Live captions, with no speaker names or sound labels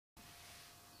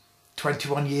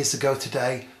21 years ago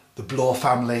today, the Bloor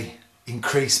family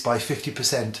increased by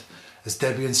 50% as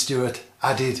Debbie and Stewart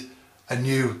added a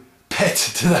new pet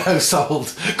to the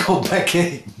household called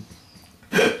Becky.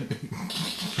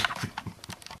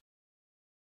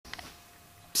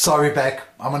 Sorry Beck,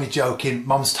 I'm only joking,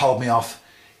 Mum's told me off.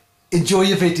 Enjoy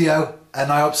your video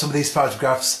and I hope some of these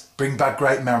photographs bring back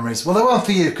great memories. Well, they won't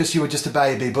for you because you were just a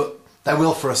baby, but they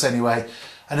will for us anyway.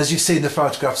 And as you've seen the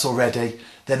photographs already,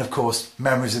 then of course,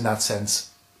 memories in that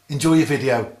sense. Enjoy your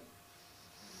video.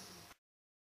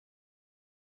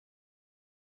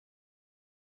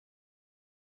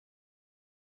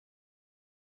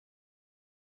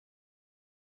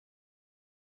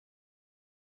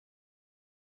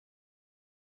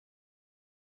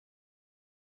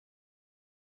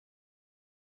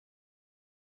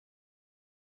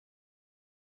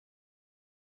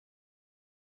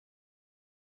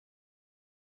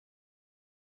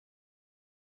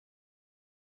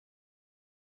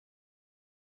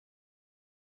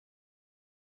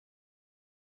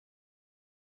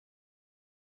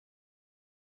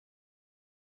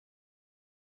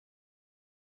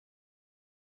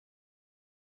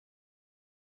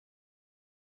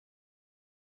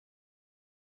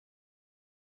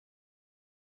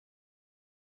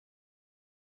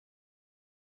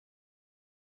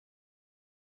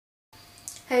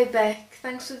 Hey Beck,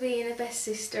 thanks for being the best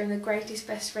sister and the greatest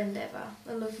best friend ever.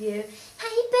 I love you.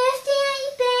 Happy birthday,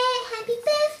 Beck! Happy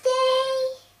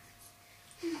birthday!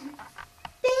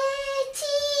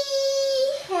 Betty!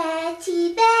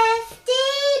 Happy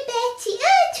birthday, Betty!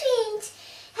 Oh, twins!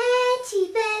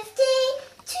 Happy birthday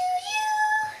to you!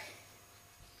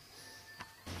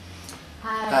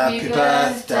 Happy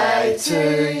birthday to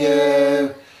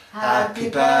you. Happy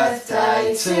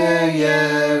birthday to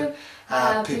you.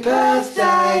 Happy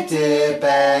birthday, dear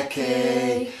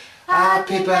Becky.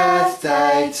 Happy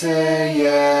birthday to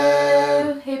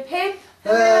you. Hip hip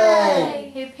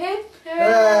Hooray! hip hip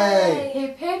Hooray!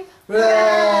 hip hip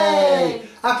Hooray!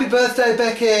 Happy birthday,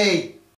 Becky.